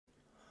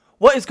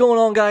What is going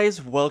on, guys?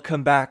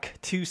 Welcome back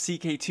to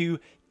CK2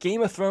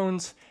 Game of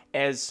Thrones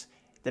as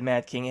the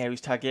Mad King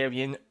Aerys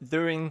Targaryen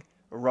during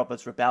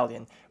Robert's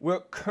Rebellion.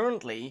 We're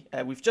currently,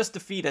 we've just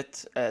defeated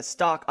a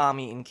Stark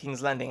army in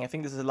King's Landing. I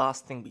think this is the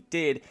last thing we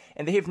did,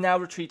 and they have now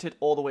retreated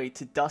all the way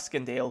to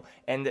Duskendale,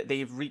 and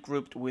they've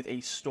regrouped with a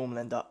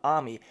Stormlander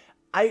army.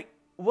 I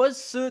was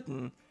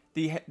certain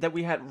that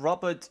we had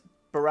Robert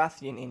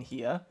Baratheon in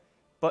here,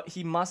 but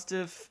he must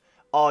have...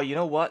 Oh, you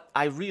know what?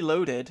 I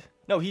reloaded...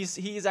 No,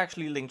 he's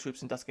actually leading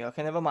troops in Duskendale.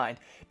 Okay, never mind.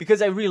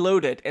 Because I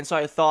reloaded, and so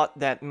I thought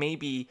that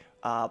maybe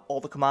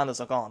all the commanders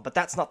are gone. But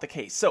that's not the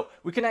case. So,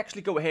 we can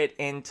actually go ahead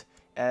and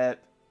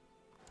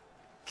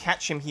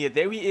catch him here.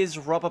 There he is,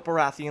 Robert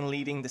Baratheon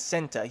leading the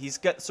center. He's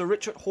got Sir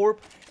Richard Horp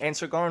and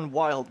Sir Garan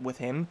Wild with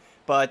him.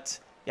 But,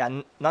 yeah,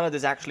 none of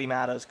this actually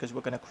matters because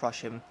we're going to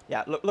crush him.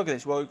 Yeah, look at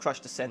this. We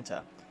crushed the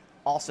center.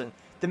 Awesome.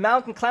 The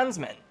Mountain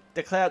Clansmen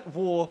declared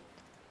war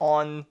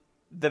on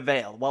the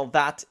Vale. Well,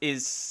 that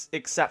is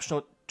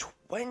exceptional.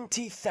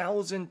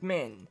 20,000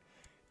 men.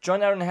 Jon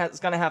Arryn is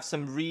going to have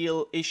some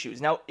real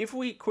issues. Now, if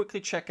we quickly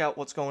check out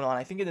what's going on,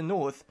 I think in the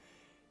north,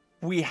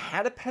 we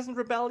had a peasant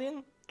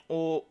rebellion,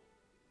 or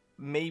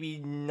maybe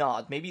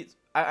not. Maybe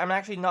I'm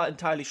actually not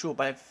entirely sure,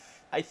 but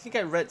I think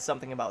I read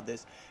something about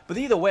this. But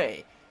either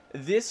way,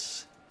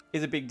 this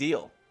is a big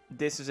deal.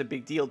 This is a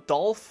big deal.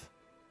 Dolph...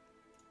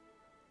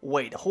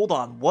 Wait, hold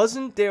on.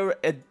 Wasn't there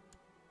a...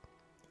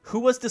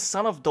 Who was the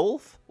son of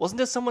Dolph? Wasn't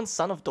there someone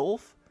son of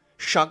Dolph?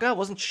 Shugga?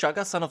 Wasn't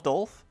Shugga son of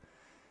Dolph?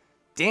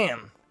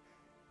 Damn.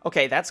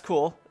 Okay, that's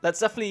cool. Let's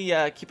definitely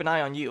keep an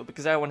eye on you,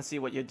 because I want to see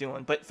what you're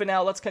doing. But for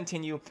now, let's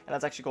continue, and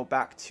let's actually go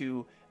back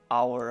to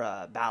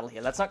our battle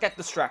here. Let's not get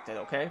distracted,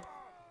 okay?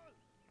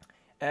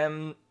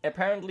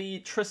 Apparently,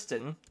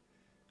 Tristan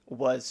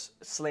was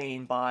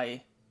slain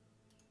by...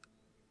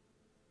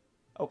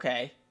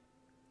 Okay.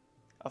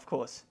 Of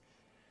course.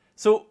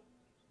 So,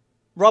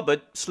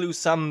 Robert slew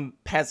some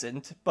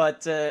peasant,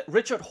 but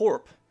Richard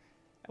Horp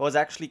was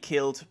actually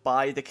killed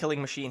by the killing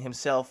machine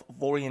himself,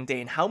 Vorian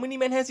Dane. How many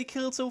men has he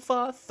killed so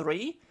far?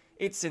 3?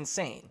 It's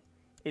insane.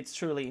 It's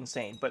truly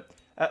insane. But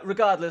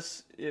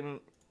regardless,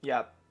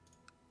 yeah,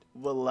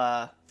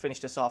 we'll finish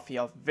this off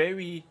here.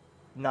 Very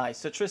nice.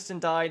 Sir Tristan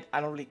died.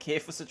 I don't really care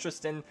for Sir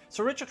Tristan.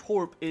 So Richard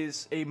Horp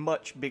is a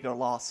much bigger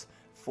loss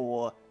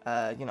for,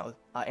 you know,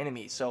 our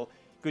enemies. So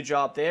good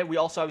job there. We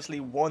also obviously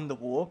won the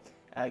war.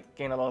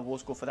 Gained a lot of war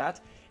score for that.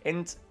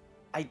 And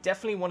I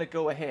definitely want to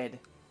go ahead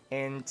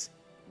and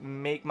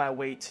make my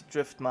way to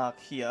Driftmark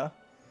here,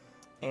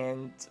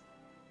 and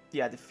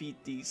yeah, defeat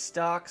the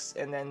Starks,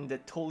 and then the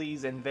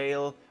Tullys and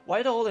Vale.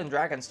 Whitehall and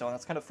Dragonstone,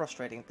 that's kind of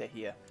frustrating that they're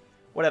here.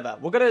 Whatever,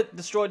 we're gonna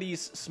destroy these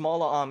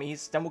smaller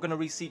armies, then we're gonna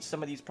re-siege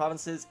some of these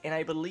provinces, and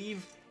I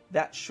believe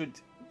that should,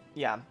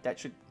 yeah, that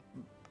should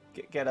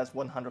get us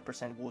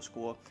 100% war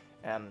score,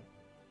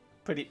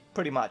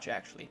 pretty much,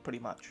 actually, pretty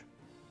much.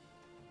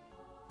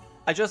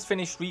 I just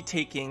finished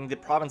retaking the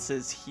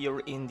provinces here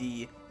in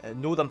the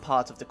northern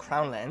part of the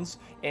Crown Lands,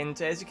 and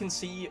as you can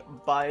see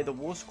by the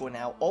war score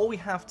now, all we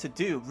have to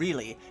do,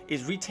 really,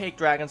 is retake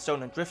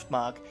Dragonstone and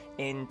Driftmark,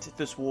 and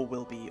this war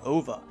will be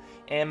over.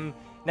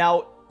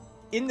 Now,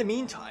 in the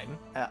meantime,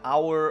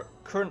 our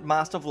current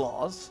Master of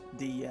Laws,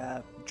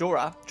 the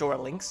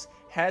Jorah Lynx,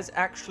 has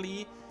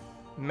actually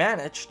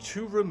managed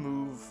to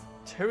remove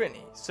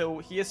tyranny. So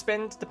he has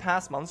spent the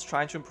past months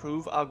trying to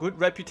improve our good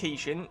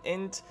reputation,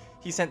 and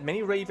he sent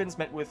many ravens,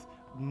 met with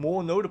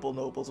more notable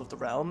nobles of the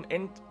realm,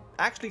 and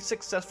actually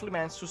successfully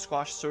managed to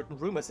squash certain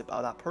rumors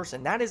about that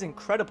person. That is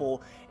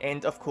incredible,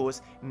 and of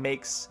course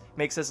makes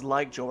us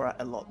like Jorah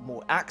a lot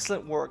more.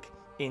 Excellent work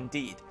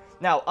indeed.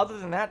 Now, other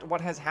than that, what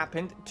has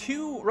happened?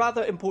 Two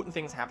rather important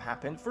things have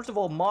happened. First of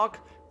all, Mark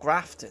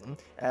Grafton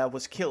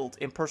was killed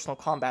in personal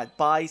combat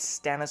by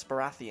Stannis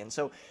Baratheon.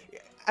 So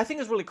I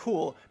think it's really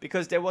cool,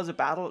 because there was a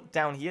battle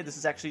down here. This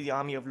is actually the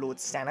army of Lord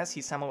Stannis.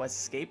 He somehow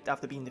escaped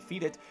after being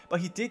defeated,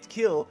 but he did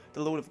kill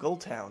the Lord of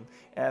Goldtown.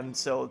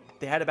 So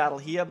they had a battle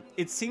here.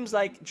 It seems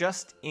like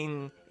just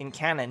in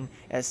canon,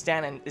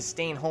 Stannis is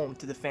staying home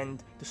to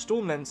defend the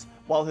Stormlands,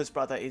 while his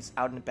brother is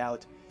out and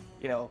about,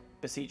 you know,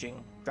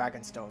 besieging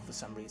Dragonstone for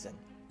some reason.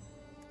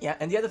 Yeah,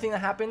 and the other thing that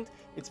happened,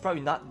 it's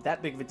probably not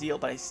that big of a deal,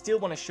 but I still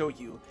want to show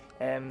you.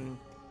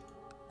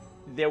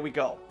 There we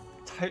go.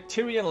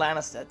 Tyrion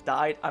Lannister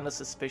died under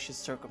suspicious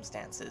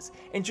circumstances.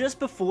 And just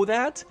before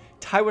that,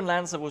 Tywin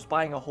Lannister was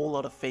buying a whole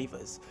lot of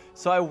favors.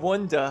 So I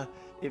wonder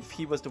if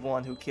he was the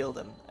one who killed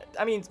him.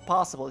 I mean, it's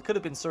possible. It could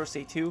have been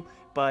Cersei too,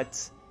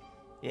 but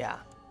yeah,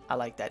 I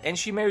like that. And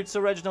she married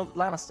Sir Reginald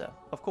Lannister,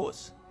 of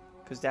course.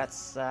 Because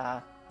that's,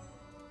 yeah,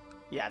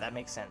 that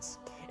makes sense.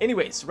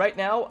 Anyways, right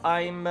now,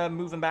 I'm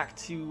moving back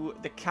to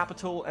the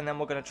capital, and then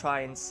we're going to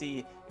try and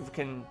see if we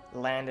can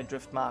land in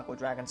Driftmark or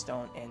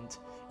Dragonstone and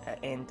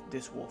end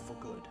this war for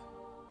good.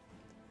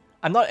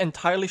 I'm not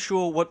entirely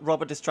sure what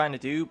Robert is trying to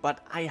do, but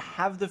I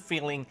have the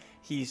feeling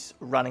he's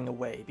running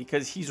away,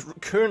 because he's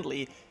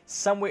currently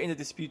somewhere in the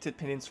disputed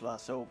peninsula,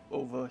 so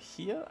over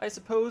here, I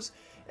suppose.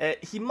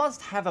 He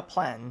must have a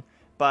plan,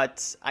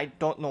 but I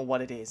don't know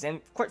what it is, and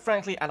quite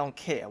frankly, I don't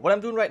care. What I'm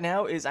doing right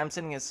now is I'm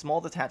sending a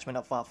small detachment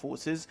of our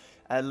forces,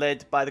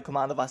 led by the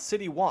command of our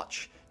City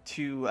Watch,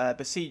 to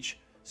besiege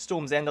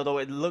Storm's End, although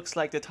it looks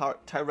like the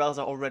Tyrells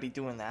are already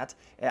doing that.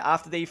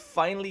 After they've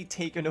finally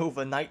taken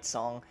over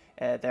Nightsong,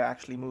 they're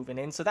actually moving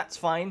in, so that's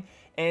fine.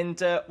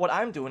 And what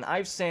I'm doing,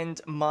 I've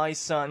sent my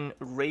son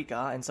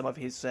Rhaegar and some of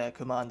his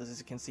commanders, as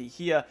you can see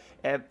here,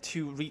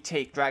 to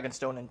retake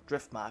Dragonstone and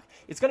Driftmark.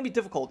 It's going to be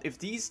difficult. If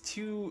these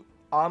two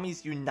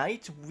armies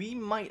unite, we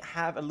might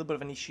have a little bit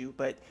of an issue,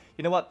 but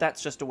you know what,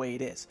 that's just the way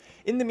it is.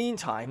 In the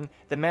meantime,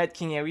 the Mad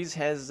King Ares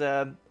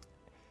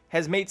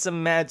has made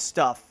some mad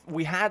stuff.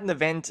 We had an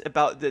event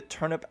about the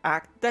Turnip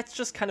Act. That's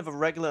just kind of a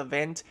regular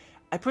event.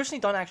 I personally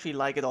don't actually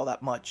like it all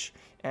that much,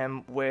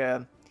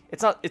 where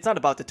it's not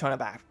about the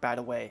Turnip Act, by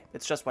the way.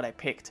 It's just what I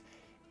picked.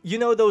 You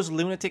know those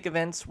lunatic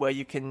events where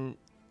you can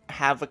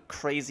have a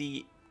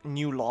crazy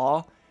new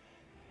law?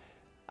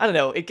 I don't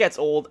know, it gets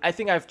old. I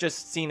think I've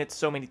just seen it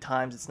so many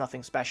times, it's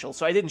nothing special,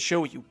 so I didn't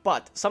show you.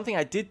 But something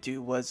I did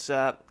do was,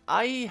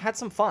 I had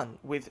some fun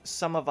with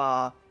some of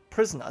our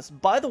prisoners.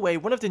 By the way,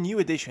 one of the new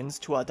additions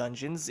to our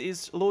dungeons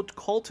is Lord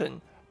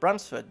Colton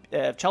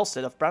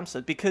Chelstead of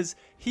Bramstead, because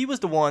he was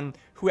the one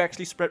who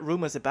actually spread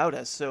rumors about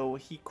us, so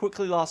he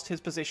quickly lost his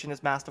position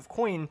as Master of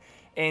Coin,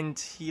 and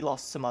he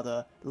lost some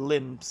other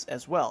limbs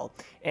as well.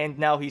 And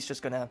now he's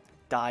just gonna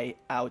live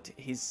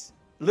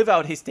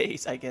out his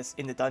days, I guess,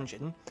 in the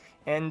dungeon.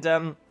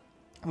 And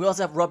we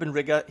also have Robin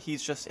Rigger,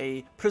 he's just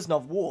a prisoner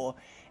of war.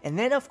 And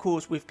then, of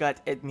course, we've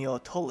got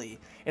Edmure Tully.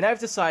 And I've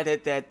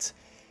decided that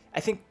I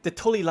think the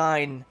Tully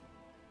line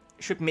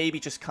should maybe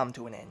just come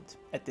to an end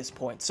at this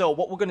point. So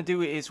what we're going to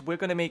do is we're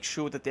going to make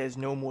sure that there's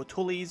no more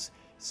Tullys.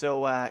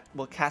 So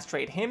we'll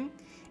castrate him.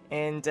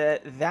 And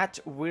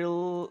that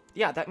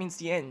means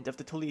the end of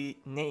the Tully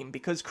name.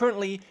 Because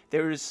currently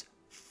there's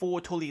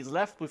 4 Tullys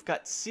left. We've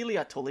got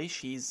Celia Tully,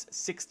 she's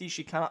 60,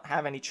 she cannot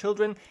have any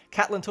children.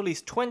 Catelyn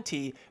Tully's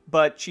 20,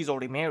 but she's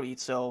already married,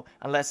 so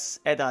unless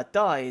Edda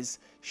dies,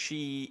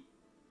 she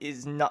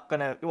is not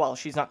gonna, well,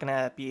 she's not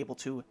gonna be able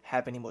to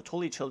have any more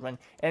Tully children,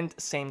 and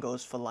same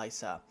goes for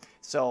Lysa.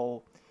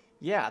 So,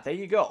 yeah, there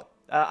you go.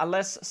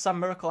 Unless some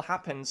miracle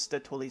happens, the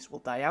Tullys will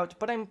die out,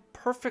 but I'm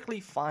perfectly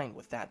fine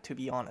with that, to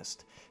be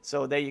honest.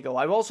 So there you go.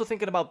 I'm also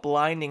thinking about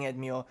blinding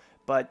Edmure,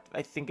 but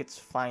I think it's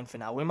fine for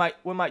now. We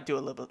might do a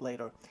little bit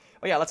later.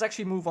 Oh yeah, let's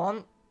actually move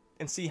on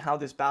and see how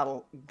this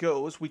battle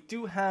goes. We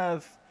do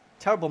have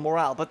terrible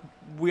morale, but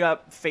we are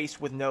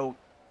faced with no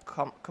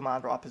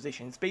commander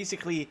opposition. It's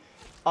basically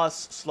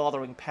us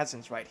slaughtering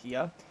peasants right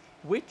here,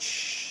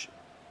 which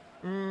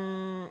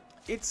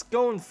it's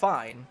going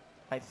fine,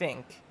 I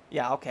think.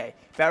 Yeah, okay.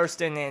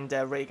 Barristan and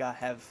Rhaegar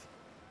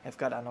have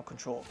got under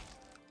control.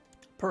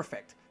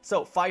 Perfect.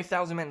 So,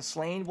 5,000 men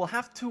slain. We'll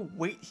have to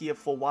wait here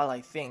for a while,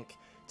 I think,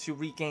 to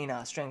regain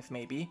our strength,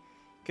 maybe.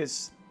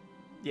 Because,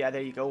 yeah,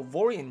 there you go.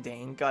 Vorian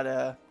Dane got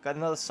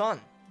another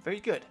son. Very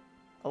good.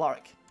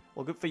 Alaric.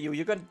 Well, good for you.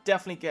 You're going to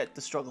definitely get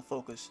the struggle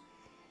focus.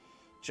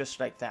 Just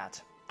like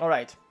that.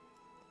 Alright.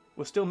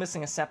 We're still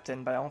missing a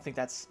Septon, but I don't think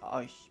that's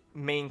our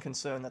main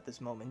concern at this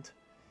moment.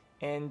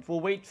 And we'll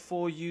wait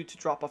for you to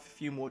drop off a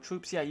few more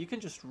troops. Yeah, you can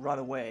just run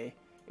away.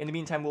 In the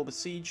meantime, we'll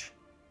besiege.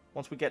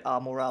 Once we get our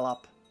morale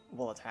up,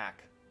 we'll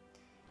attack.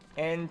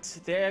 And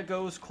there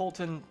goes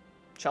Colton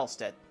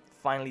Chelstead.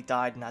 Finally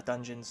died in our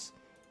dungeons.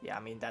 Yeah, I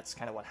mean, that's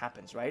kind of what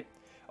happens, right?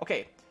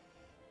 Okay.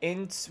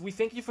 And we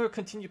thank you for your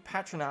continued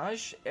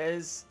patronage.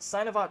 As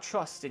sign of our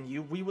trust in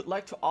you, we would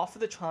like to offer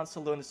the chance to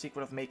learn the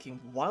secret of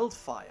making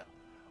wildfire.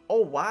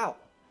 Oh, wow.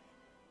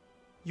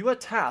 You are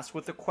tasked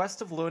with the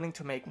quest of learning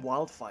to make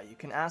wildfire. You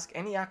can ask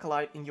any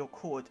acolyte in your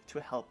court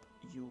to help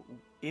you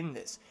in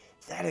this.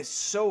 That is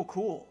so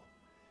cool.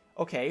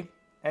 Okay,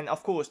 and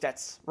of course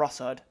that's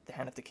Rossard, the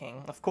Hand of the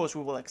King. Of course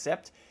we will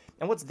accept.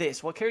 And what's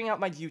this? While carrying out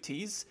my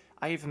duties,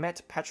 I have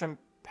met Patron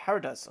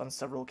Paradis on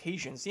several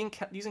occasions.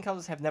 These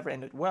encounters have never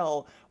ended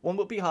well. One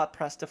would be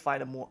hard-pressed to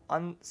find a more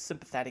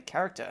unsympathetic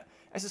character.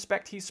 I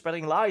suspect he's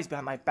spreading lies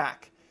behind my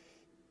back.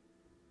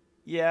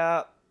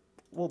 Yeah,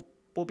 we'll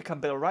become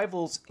better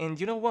rivals, and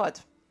you know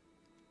what?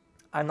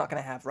 I'm not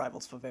going to have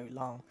rivals for very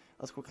long.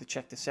 Let's quickly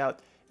check this out.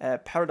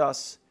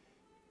 Parados,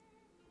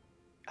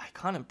 I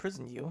can't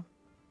imprison you.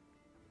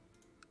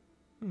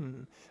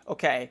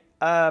 Okay.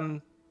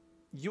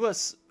 You're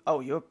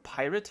a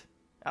pirate?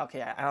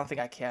 Okay, I don't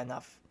think I care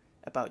enough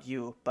about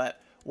you,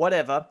 but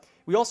whatever.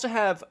 We also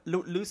have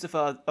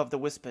Lucifer of the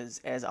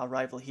Whispers as our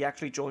rival. He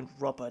actually joined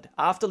Robert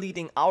after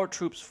leading our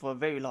troops for a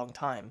very long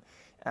time.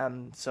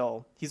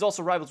 So he's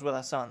also rivals with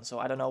our son, so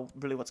I don't know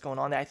really what's going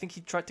on there. I think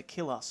he tried to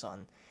kill our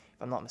son,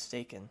 if I'm not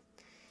mistaken.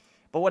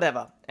 But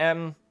whatever.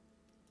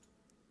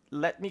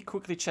 Let me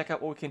quickly check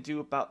out what we can do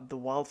about the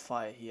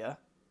wildfire here.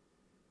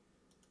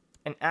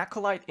 An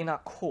acolyte in our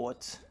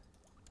court.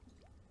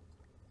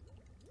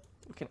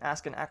 We can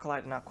ask an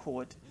acolyte in our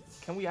court.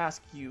 Can we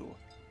ask you?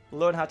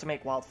 Learn how to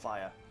make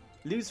wildfire.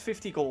 Lose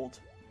 50 gold.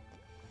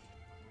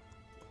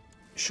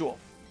 Sure.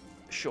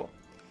 Sure.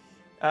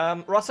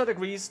 Rossard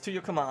agrees to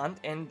your command,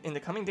 and in the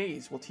coming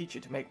days will teach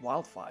you to make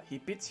wildfire. He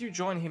bids you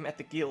join him at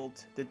the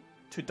guild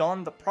to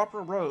don the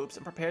proper robes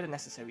and prepare the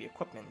necessary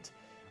equipment.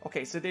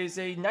 Okay, so there's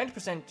a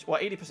 90% or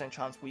 80%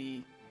 chance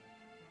we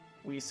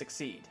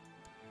succeed.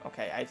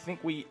 Okay, I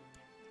think we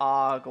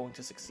are going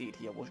to succeed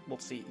here. We'll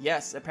see.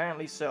 Yes,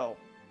 apparently so.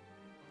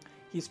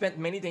 He spent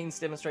many days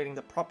demonstrating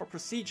the proper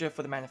procedure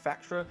for the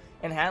manufacture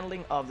and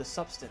handling of the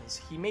substance.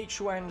 He made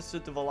sure I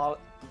understood the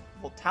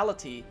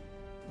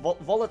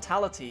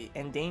volatility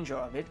and danger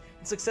of it,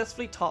 and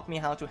successfully taught me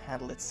how to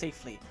handle it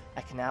safely.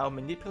 I can now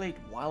manipulate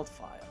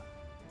wildfire.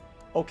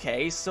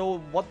 Okay, so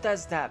what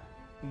does that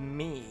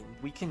mean?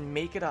 We can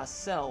make it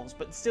ourselves,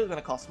 but it's still going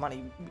to cost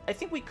money. I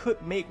think we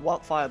could make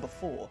wildfire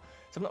before,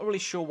 so I'm not really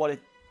sure what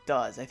it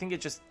does. I think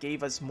it just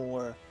gave us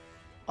more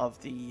of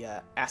the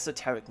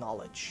esoteric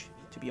knowledge,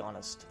 to be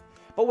honest.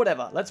 But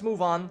whatever, let's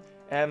move on.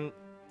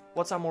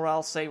 What's our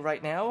morale say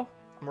right now?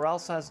 Morale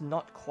says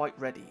not quite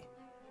ready.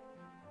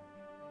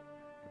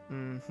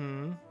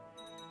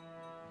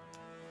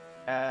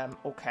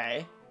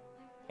 Okay.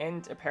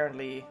 And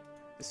apparently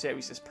the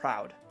series is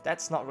proud.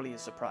 That's not really a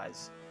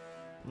surprise.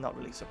 Not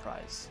really a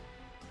surprise.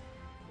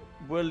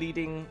 We're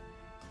leading...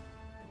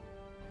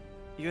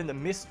 You're in the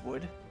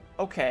Mistwood.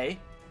 Okay.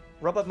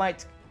 Robert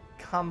might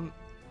come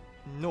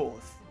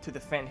north to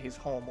defend his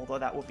home, although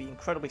that would be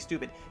incredibly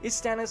stupid. Is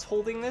Stannis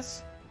holding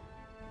this?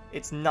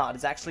 It's not.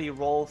 It's actually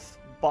Rolf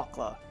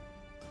Buckler.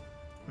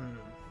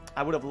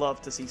 I would have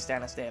loved to see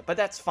Stannis there, but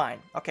that's fine.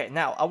 Okay,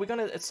 now, are we going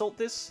to assault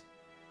this?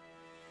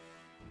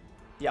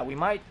 Yeah, we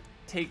might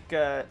take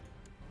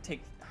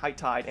High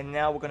Tide, and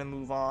now we're going to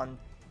move on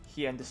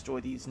here and destroy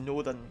these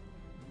northern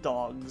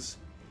dogs.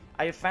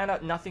 I have found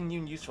out nothing new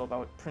and useful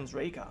about Prince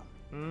Rhaegar.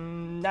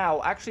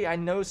 Now, actually, I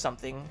know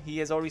something. He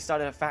has already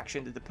started a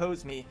faction to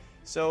depose me,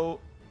 so...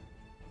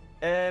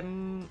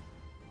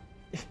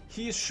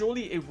 he is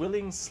surely a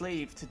willing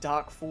slave to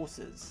dark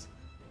forces.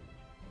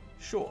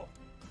 Sure.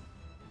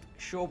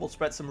 Sure, we'll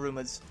spread some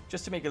rumors,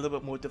 just to make it a little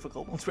bit more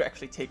difficult once we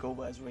actually take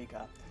over as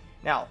Rhaegar.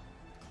 Now,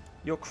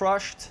 you're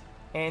crushed,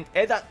 and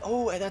Eddard...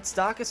 Oh, Eddard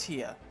Stark is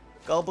here.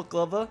 Gulbert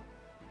Glover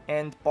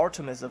and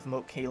Bartimus of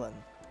Moat Cailin.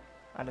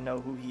 I don't know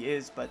who he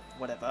is, but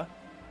whatever.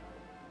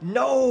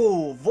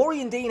 No!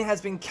 Vorian Dane has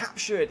been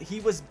captured! He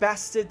was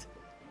bested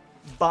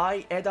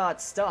by Eddard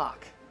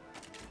Stark.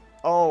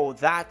 Oh,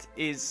 that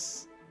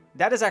is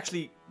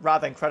actually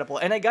rather incredible.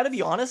 And I gotta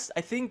be honest,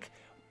 I think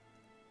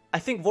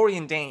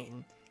Vorian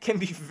Dane can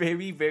be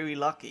very, very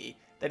lucky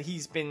that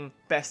he's been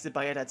bested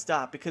by Eddard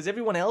Stark, because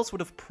everyone else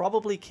would have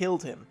probably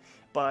killed him.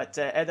 But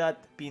Eddard,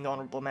 being the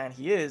honorable man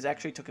he is,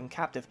 actually took him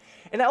captive.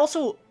 And I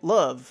also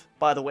love,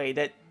 by the way,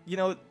 that, you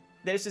know,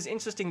 there's this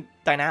interesting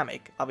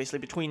dynamic, obviously,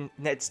 between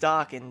Ned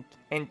Stark and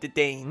the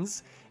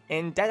Danes,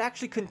 and that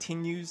actually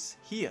continues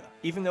here,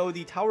 even though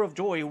the Tower of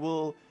Joy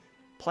will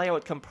play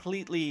out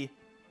completely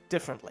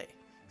differently.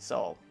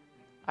 So,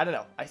 I don't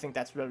know, I think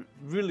that's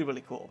really,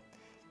 really cool.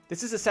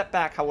 This is a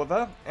setback,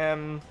 however.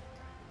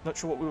 Not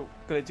sure what we're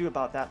going to do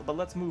about that, but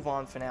let's move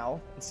on for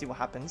now and see what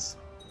happens.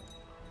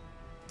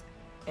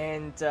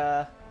 And,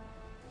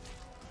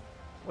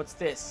 what's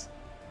this?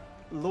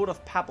 Lord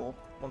of Pabble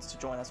wants to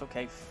join us.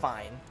 Okay,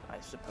 fine, I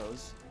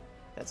suppose.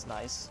 That's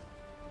nice.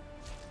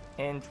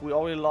 And we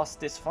already lost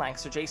this flank,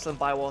 so Jacelyn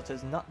Bywater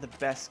is not the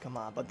best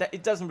command, but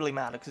it doesn't really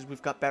matter, because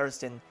we've got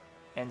Barristan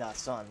and our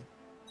son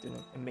doing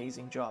an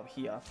amazing job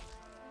here.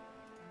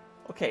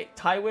 Okay,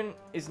 Tywin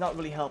is not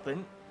really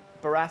helping.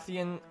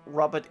 Baratheon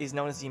Robert is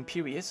known as the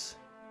Imperious.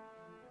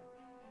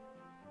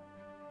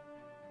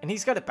 And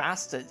he's got a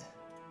bastard.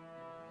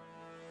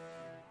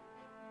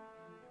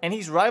 And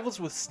he's rivals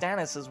with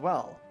Stannis as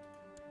well.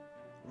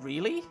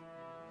 Really?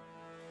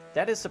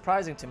 That is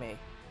surprising to me.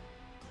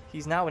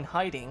 He's now in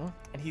hiding,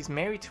 and he's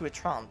married to a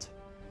Trant.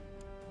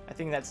 I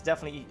think that's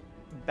definitely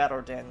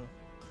better than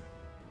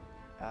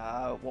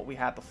what we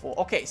had before.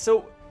 Okay,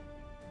 so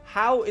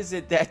how is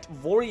it that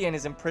Vorian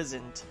is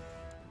imprisoned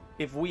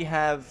if we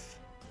have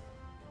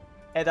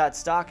Eddard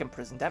Stark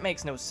imprisoned? That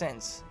makes no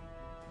sense.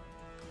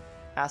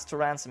 Asked to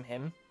ransom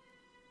him.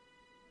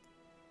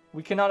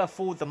 We cannot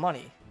afford the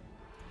money.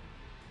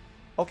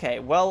 Okay,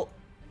 well,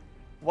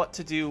 what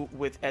to do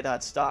with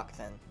Eddard Stark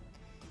then?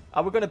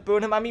 Are we going to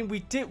burn him? I mean,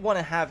 we did want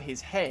to have his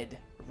head,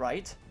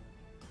 right?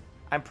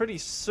 I'm pretty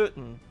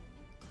certain.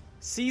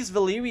 Seize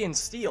Valyrian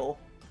steel.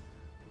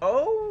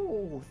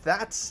 Oh,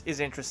 that is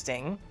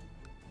interesting.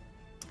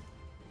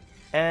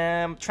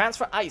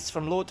 Transfer ice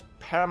from Lord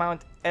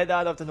Paramount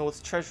Eddard of the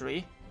North's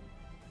Treasury.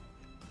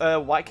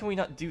 Why can we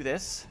not do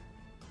this?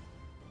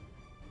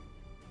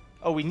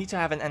 Oh, we need to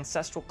have an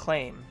ancestral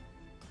claim.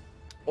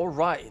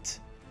 Alright.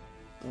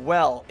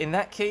 Well, in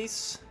that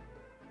case,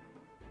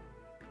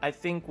 I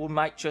think we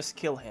might just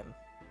kill him.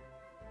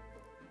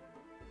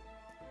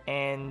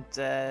 And,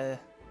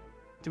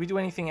 do we do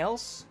anything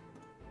else?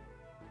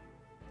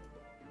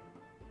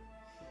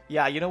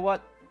 Yeah, you know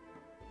what?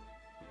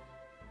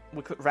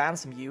 We could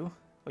ransom you,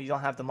 but you don't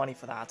have the money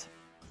for that.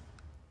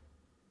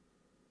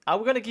 Are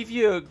we going to give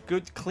you a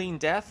good, clean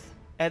death,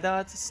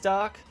 Eddard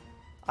Stark?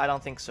 I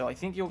don't think so. I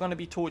think you're going to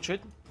be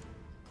tortured.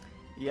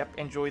 Yep,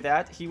 enjoy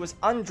that. He was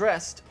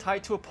undressed,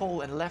 tied to a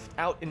pole, and left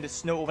out in the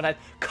snow overnight.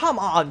 Come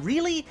on,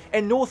 really?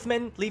 And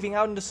Northmen leaving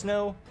out in the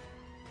snow?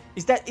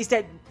 Is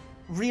that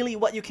really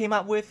what you came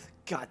up with?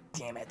 God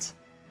damn it.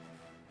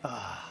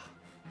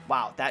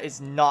 Wow, that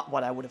is not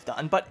what I would have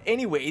done. But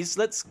anyways,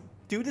 let's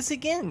do this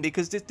again,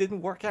 because this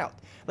didn't work out.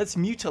 Let's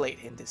mutilate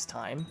him this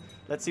time.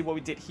 Let's see what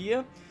we did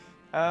here.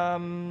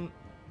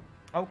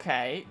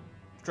 Okay.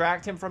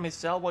 Dragged him from his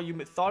cell while you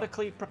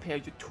methodically prepare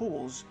your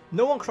tools.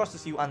 No one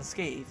crosses you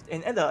unscathed,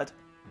 and Eddard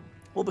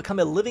will become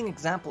a living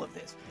example of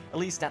this. At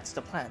least that's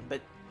the plan,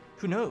 but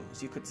who knows?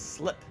 You could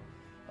slip.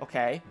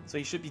 Okay, so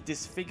he should be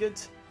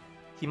disfigured.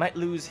 He might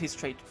lose his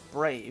trait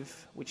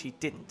Brave, which he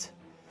didn't.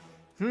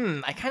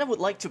 I kind of would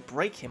like to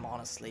break him,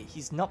 honestly.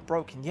 He's not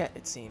broken yet,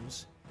 it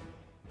seems.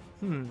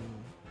 Can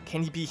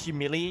he be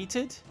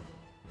humiliated?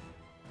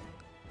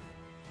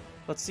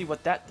 Let's see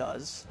what that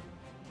does.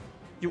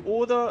 You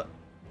order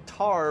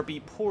tar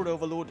be poured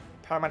over Lord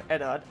Paramount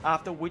Eddard,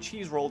 after which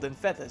he's rolled in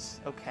feathers.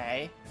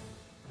 Okay.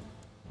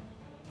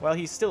 Well,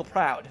 he's still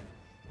proud.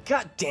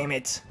 God damn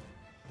it.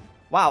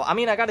 Wow, I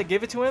mean, I gotta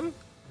give it to him.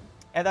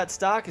 Eddard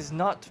Stark is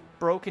not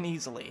broken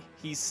easily.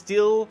 He's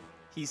still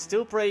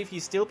brave,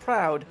 he's still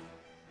proud.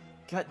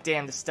 God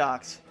damn the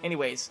Starks.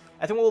 Anyways,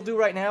 I think what we'll do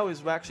right now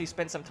is we'll actually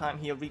spend some time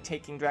here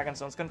retaking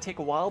Dragonstone. It's gonna take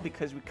a while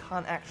because we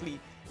can't actually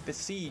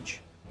besiege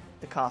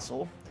the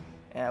castle,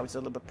 which is a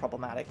little bit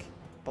problematic,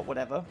 but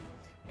whatever.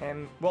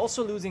 And we're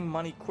also losing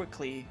money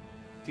quickly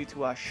due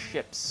to our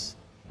ships.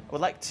 I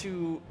would like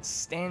to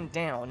stand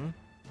down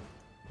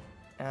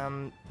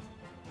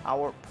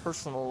our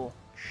personal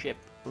ship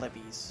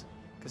levies,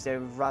 because they're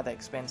rather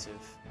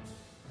expensive.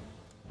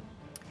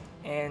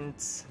 And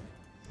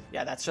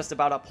yeah, that's just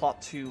about our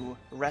plot to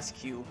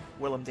rescue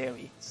Willem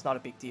Derry. It's not a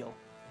big deal.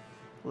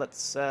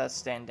 Let's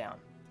stand down.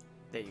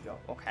 There you go.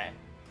 Okay.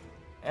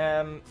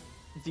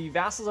 The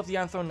vassals of the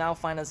Iron Throne now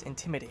find us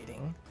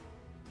intimidating.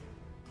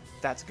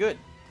 That's good.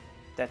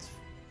 That's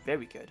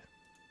very good.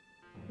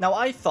 Now,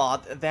 I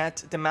thought that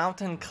the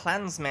mountain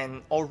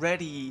clansmen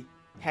already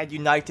had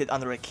united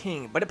under a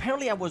king, but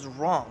apparently I was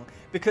wrong,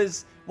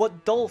 because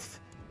what Dolph,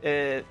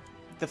 the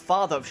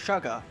father of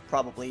Sugar,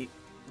 probably,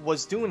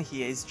 was doing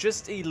here is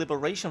just a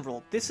liberation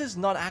rule. This is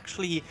not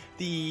actually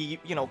the,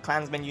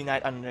 clansmen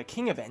unite under a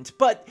king event,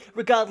 but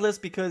regardless,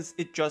 because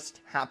it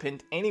just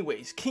happened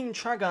anyways. King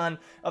Tragon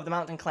of the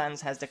mountain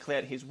clans has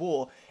declared his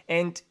war,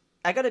 and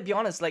I gotta be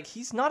honest,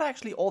 he's not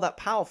actually all that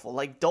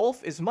powerful.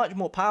 Dolph is much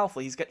more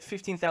powerful. He's got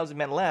 15,000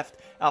 men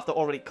left after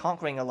already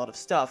conquering a lot of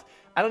stuff.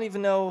 I don't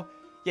even know.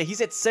 Yeah, he's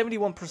at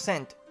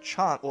 71%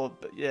 chance, or,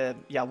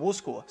 war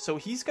score. So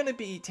he's gonna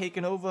be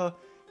taken over.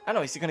 I don't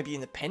know, is he gonna be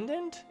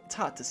independent? It's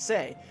hard to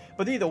say.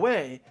 But either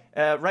way,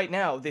 right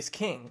now, this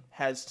king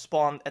has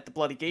spawned at the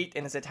Bloody Gate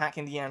and is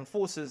attacking the Iron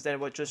forces that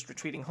were just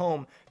retreating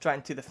home,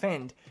 trying to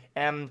defend.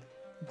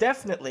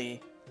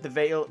 Definitely, the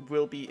Vale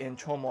will be in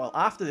turmoil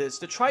after this.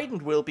 The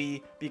Trident will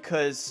be,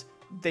 because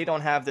they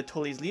don't have the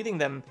Tullys leading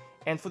them.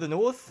 And for the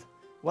North,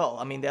 well,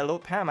 I mean, their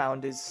Lord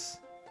Paramount is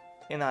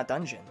in our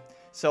dungeon.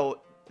 So,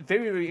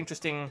 very, very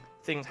interesting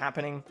things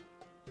happening.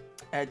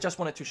 I just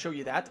wanted to show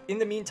you that. In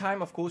the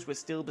meantime, of course, we're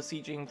still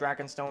besieging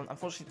Dragonstone.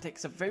 Unfortunately, it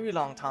takes a very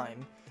long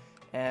time.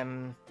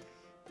 And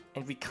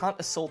we can't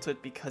assault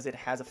it because it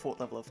has a fort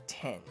level of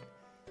 10.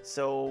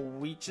 So,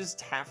 we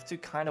just have to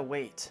kind of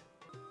wait.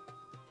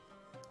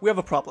 We have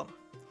a problem.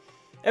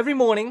 Every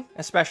morning,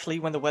 especially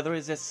when the weather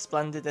is as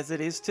splendid as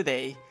it is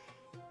today,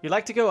 you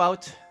like to go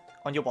out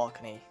on your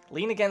balcony,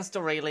 lean against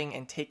the railing,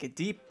 and take a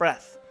deep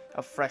breath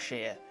of fresh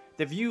air.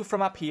 The view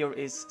from up here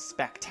is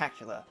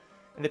spectacular,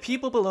 and the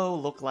people below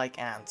look like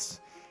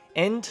ants.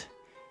 And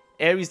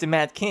Ares the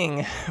Mad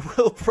King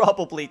will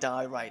probably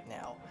die right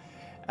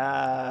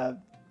now.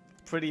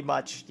 Pretty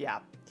much, yeah.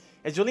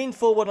 As you lean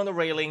forward on the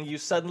railing, you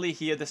suddenly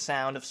hear the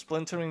sound of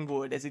splintering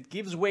wood as it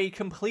gives way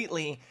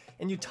completely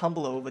and you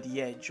tumble over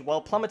the edge.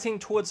 While plummeting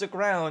towards the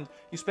ground,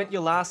 you spent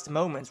your last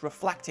moments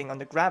reflecting on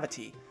the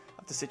gravity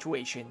of the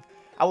situation.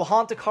 I will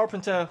haunt the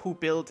carpenter who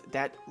built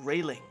that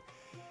railing.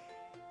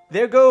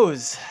 There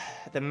goes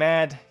the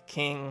Mad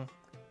King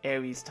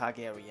Ares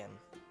Targaryen.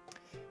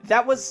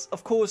 That was,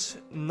 of course,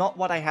 not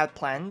what I had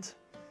planned,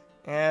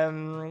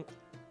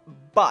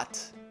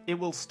 but it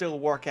will still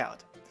work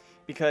out,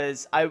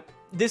 because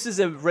this is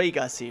a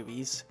Rhaegar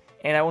series,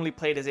 and I only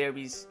played as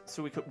Ares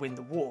so we could win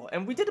the war,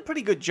 and we did a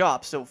pretty good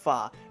job so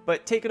far,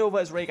 but taking over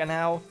as Rhaegar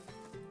now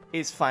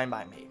is fine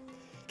by me.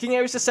 King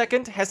Ares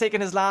II has taken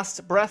his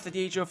last breath at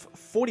the age of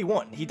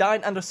 41. He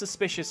died under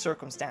suspicious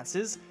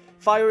circumstances.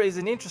 Fire is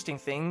an interesting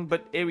thing,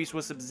 but Ares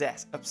was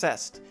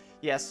obsessed.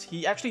 Yes,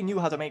 he actually knew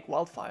how to make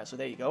wildfire, so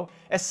there you go.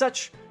 As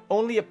such,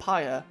 only a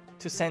pyre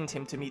to send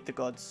him to meet the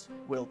gods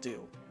will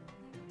do.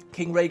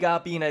 King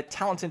Rhaegar being a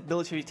talented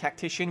military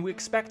tactician, we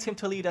expect him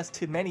to lead us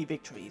to many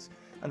victories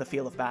on the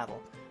field of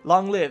battle.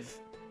 Long live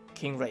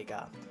King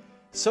Rhaegar.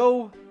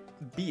 So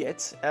be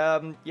it.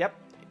 Yep,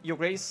 Your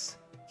Grace,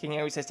 King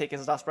Ares has taken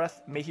his last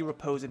breath. May he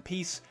repose in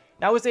peace.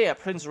 Now is there,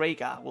 Prince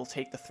Rhaegar will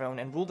take the throne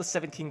and rule the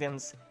Seven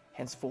Kingdoms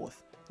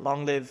henceforth.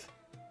 Long live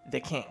the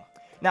king.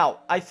 Now,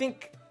 I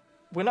think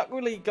we're not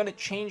really going to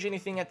change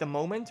anything at the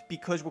moment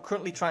because we're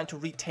currently trying to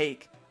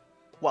retake,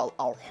 well,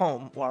 our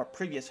home, or our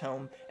previous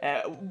home.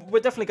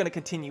 We're definitely going to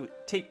continue,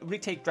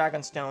 retake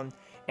Dragonstone,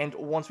 and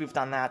once we've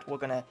done that, we're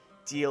going to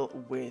deal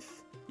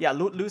with, yeah,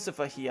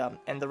 Lucifer here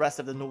and the rest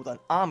of the Northern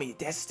Army.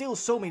 There's still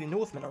so many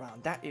Northmen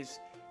around. That is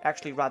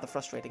actually rather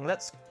frustrating.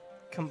 Let's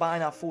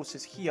combine our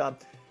forces here.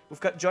 We've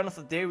got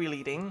Jonathan Derry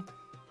leading.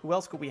 Who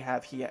else could we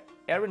have here?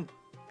 Aaron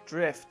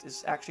Drift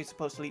is actually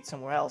supposed to lead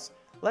somewhere else.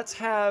 Let's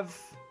have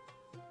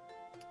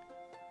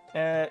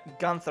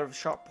Gunther of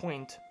Sharp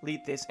Point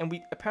lead this. And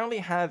we apparently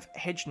have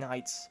Hedge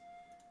Knights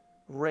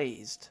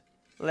raised.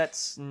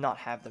 Let's not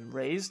have them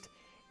raised.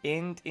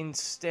 And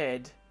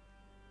instead,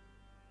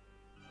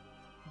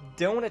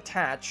 don't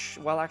attach.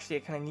 Well, actually, I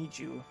kind of need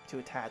you to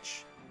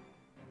attach.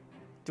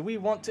 Do we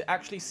want to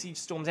actually siege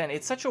Storm's End?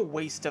 It's such a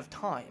waste of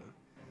time.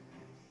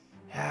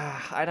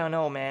 I don't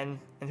know, man.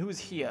 And who's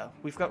here?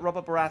 We've got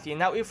Robert Baratheon.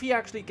 Now, if he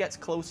actually gets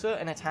closer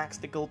and attacks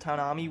the Goldtown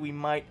army, we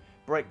might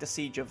break the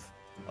siege of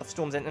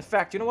Storm's End. In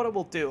fact, you know what I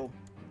will do?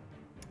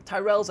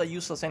 Tyrells are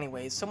useless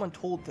anyways. Someone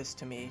told this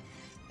to me,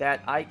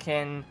 that I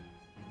can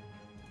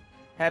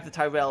have the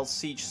Tyrells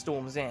siege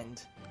Storm's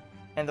End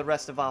and the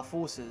rest of our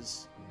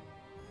forces.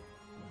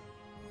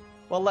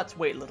 Well, let's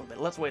wait a little bit.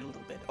 Let's wait a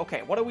little bit.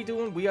 Okay, what are we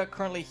doing? We are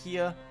currently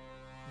here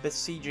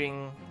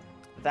besieging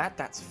that.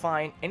 That's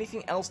fine.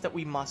 Anything else that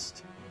we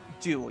must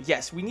do?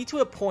 Yes, we need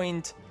to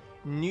appoint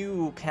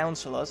new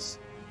councillors.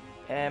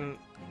 And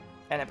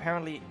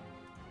apparently,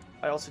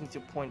 I also need to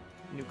appoint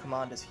new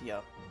commanders here.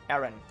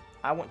 Aaron,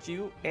 I want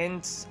you.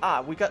 And,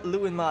 we got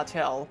Lewin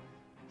Martell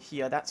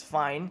here. That's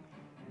fine.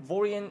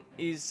 Vorian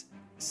is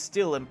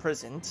still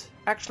imprisoned.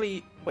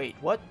 Actually, wait,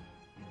 what?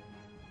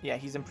 Yeah,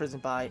 he's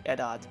imprisoned by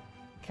Eddard.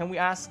 Can we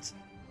ask...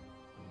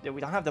 Yeah, we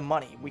don't have the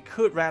money. We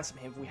could ransom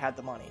him if we had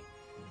the money.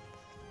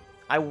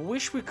 I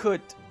wish we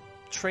could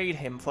trade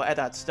him for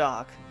Eddard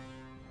Stark.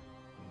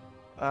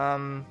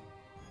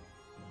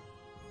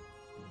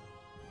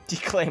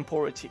 Declaim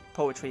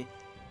poetry.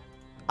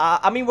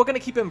 I mean, we're going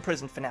to keep him in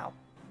prison for now.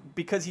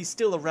 Because he's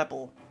still a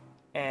rebel.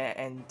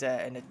 And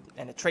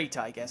a traitor,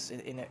 I guess,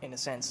 in a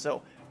sense.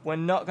 So, we're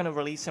not going to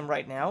release him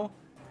right now.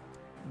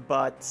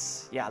 But,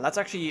 yeah, let's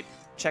actually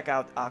check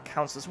out our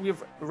councils. We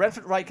have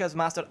Renford Riker as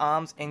Master at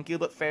Arms and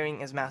Gilbert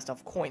Faring as Master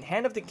of Coin.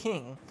 Hand of the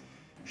King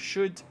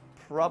should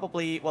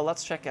probably... Well,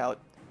 let's check out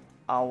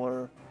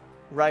our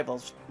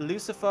rivals.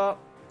 Lucifer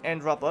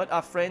and Robert.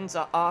 Our friends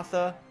are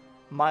Arthur,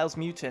 Miles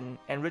Mutin,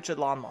 and Richard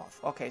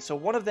Lonmoth. Okay, so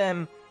one of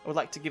them I would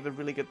like to give a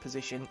really good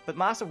position. But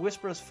Master of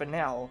Whisperers for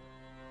now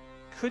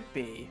could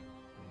be...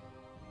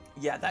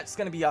 Yeah, that's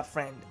going to be our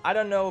friend. I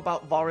don't know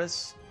about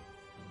Varys.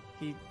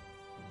 He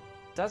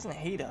doesn't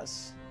hate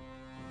us.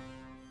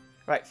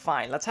 Right,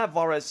 fine. Let's have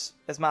Varys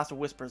as Master of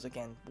Whisperers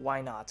again.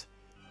 Why not?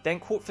 Then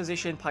Court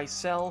Physician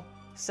Pycelle.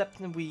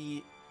 Septon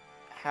we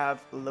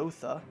have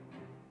Lothar.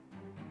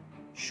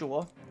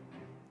 Sure.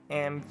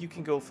 And you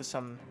can go for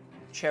some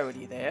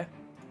charity there.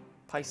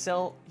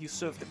 Pycelle, you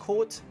serve the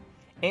court.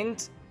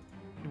 And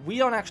we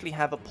don't actually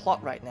have a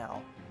plot right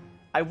now.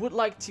 I would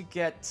like to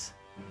get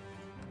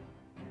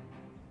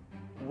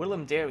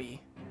Willem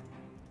Derry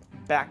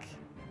back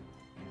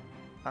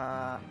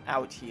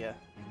out here.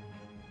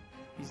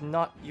 He's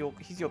not your...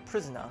 He's your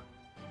prisoner.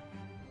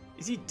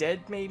 Is he dead,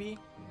 maybe?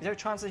 Is there a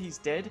chance that he's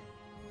dead?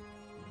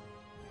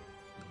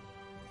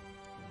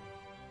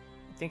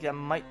 I think that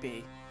might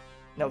be.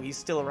 No, he's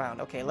still around.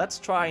 Okay, let's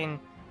try and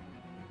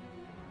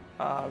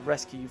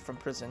rescue you from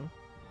prison.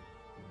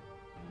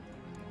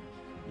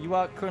 You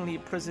are currently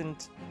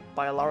imprisoned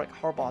by Alaric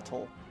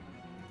Harbottle.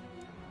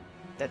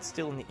 That's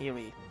still in the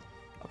Eyrie.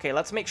 Okay,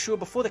 let's make sure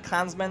before the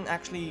clansmen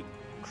actually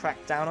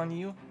crack down on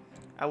you,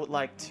 I would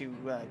like to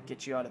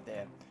get you out of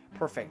there.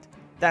 Perfect.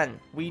 Then,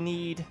 we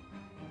need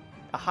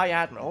a High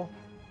Admiral,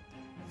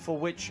 for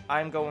which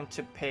I'm going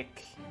to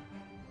pick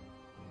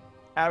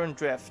Aaron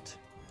Drift,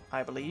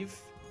 I believe.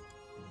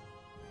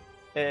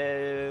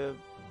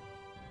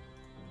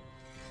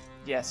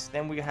 Yes,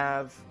 then we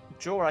have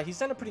Jorah. He's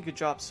done a pretty good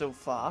job so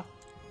far.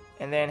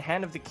 And then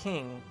Hand of the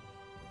King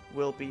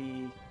will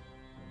be...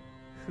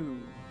 Who?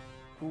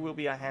 Who will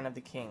be our Hand of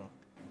the King?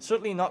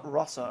 Certainly not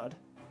Rossard.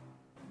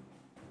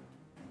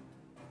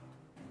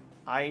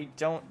 I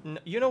don't...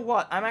 You know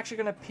what? I'm actually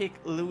going to pick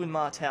Lewin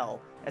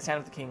Martell as Hand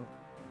of the King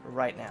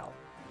right now.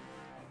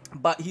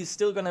 But he's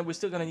still gonna... We're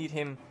still going to need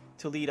him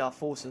to lead our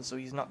forces, so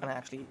he's not going to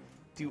actually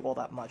do all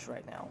that much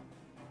right now.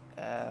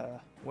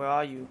 Where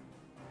are you?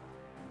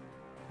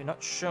 You're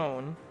not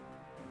shown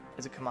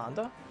as a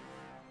commander?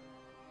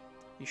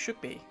 You should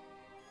be.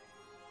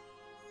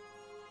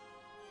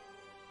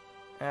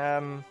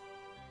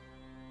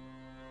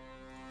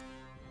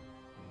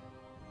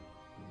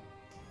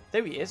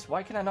 There he is.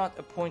 Why can I not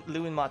appoint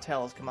Lewin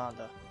Martell as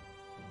commander?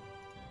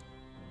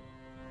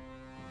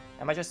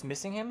 Am I just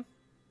missing him?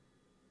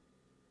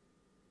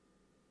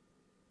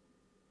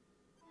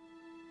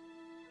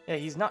 Yeah,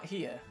 he's not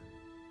here.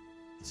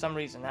 For some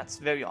reason. That's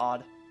very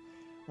odd.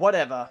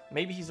 Whatever.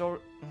 Maybe he's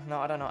already... No,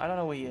 I don't know. I don't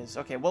know where he is.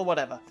 Okay, well,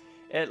 whatever.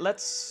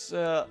 Let's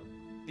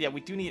yeah,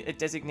 we do need a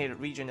designated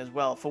region as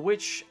well, for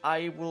which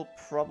I will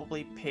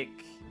probably pick...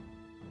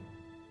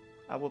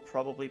 a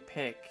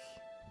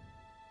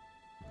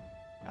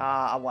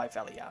White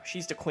Valley, yeah.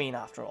 She's the queen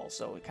after all,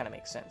 so it kind of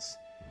makes sense.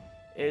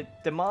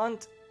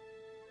 Demand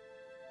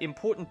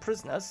important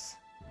prisoners.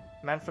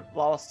 Manfred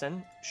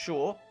Wollaston,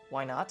 sure,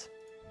 why not?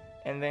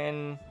 And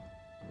then,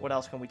 what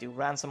else can we do?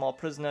 Ransom all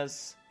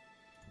prisoners,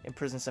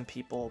 imprison some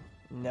people.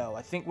 No,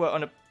 I think we're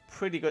on a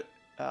pretty good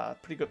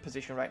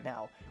position right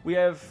now. We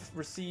have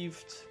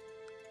received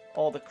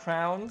all the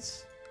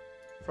crowns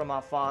from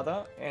our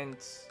father and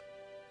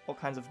all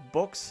kinds of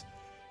books.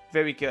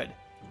 Very good.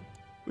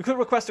 We could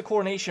request a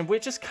coronation. We're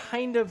just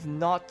kind of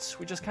not...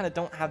 We just kind of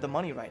don't have the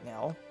money right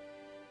now.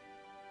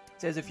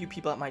 There's a few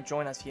people that might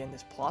join us here in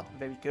this plot.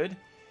 Very good.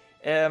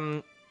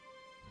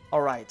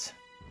 Alright.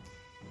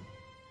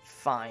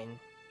 Fine.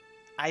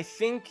 I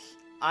think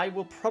I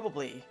will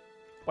probably...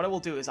 What I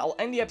will do is I'll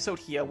end the episode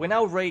here. We're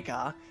now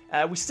Rhaegar.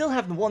 We still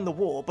haven't won the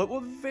war, but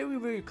we're very,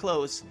 very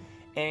close.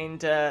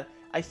 And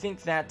I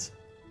think that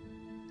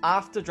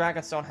after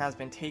Dragonstone has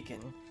been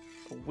taken,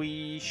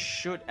 we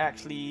should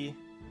actually...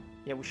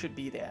 Yeah, we should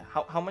be there.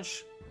 How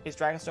much is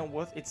Dragonstone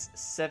worth? It's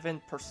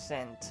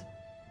 7%.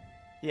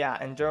 Yeah,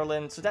 and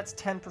Durlin, so that's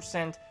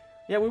 10%.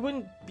 Yeah, we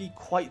wouldn't be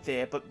quite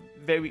there, but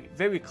very,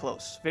 very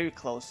close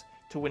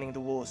to winning the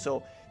war.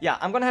 So, yeah,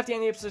 I'm going to have to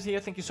end the episode here.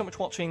 Thank you so much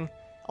for watching.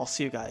 I'll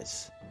see you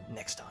guys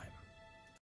next time.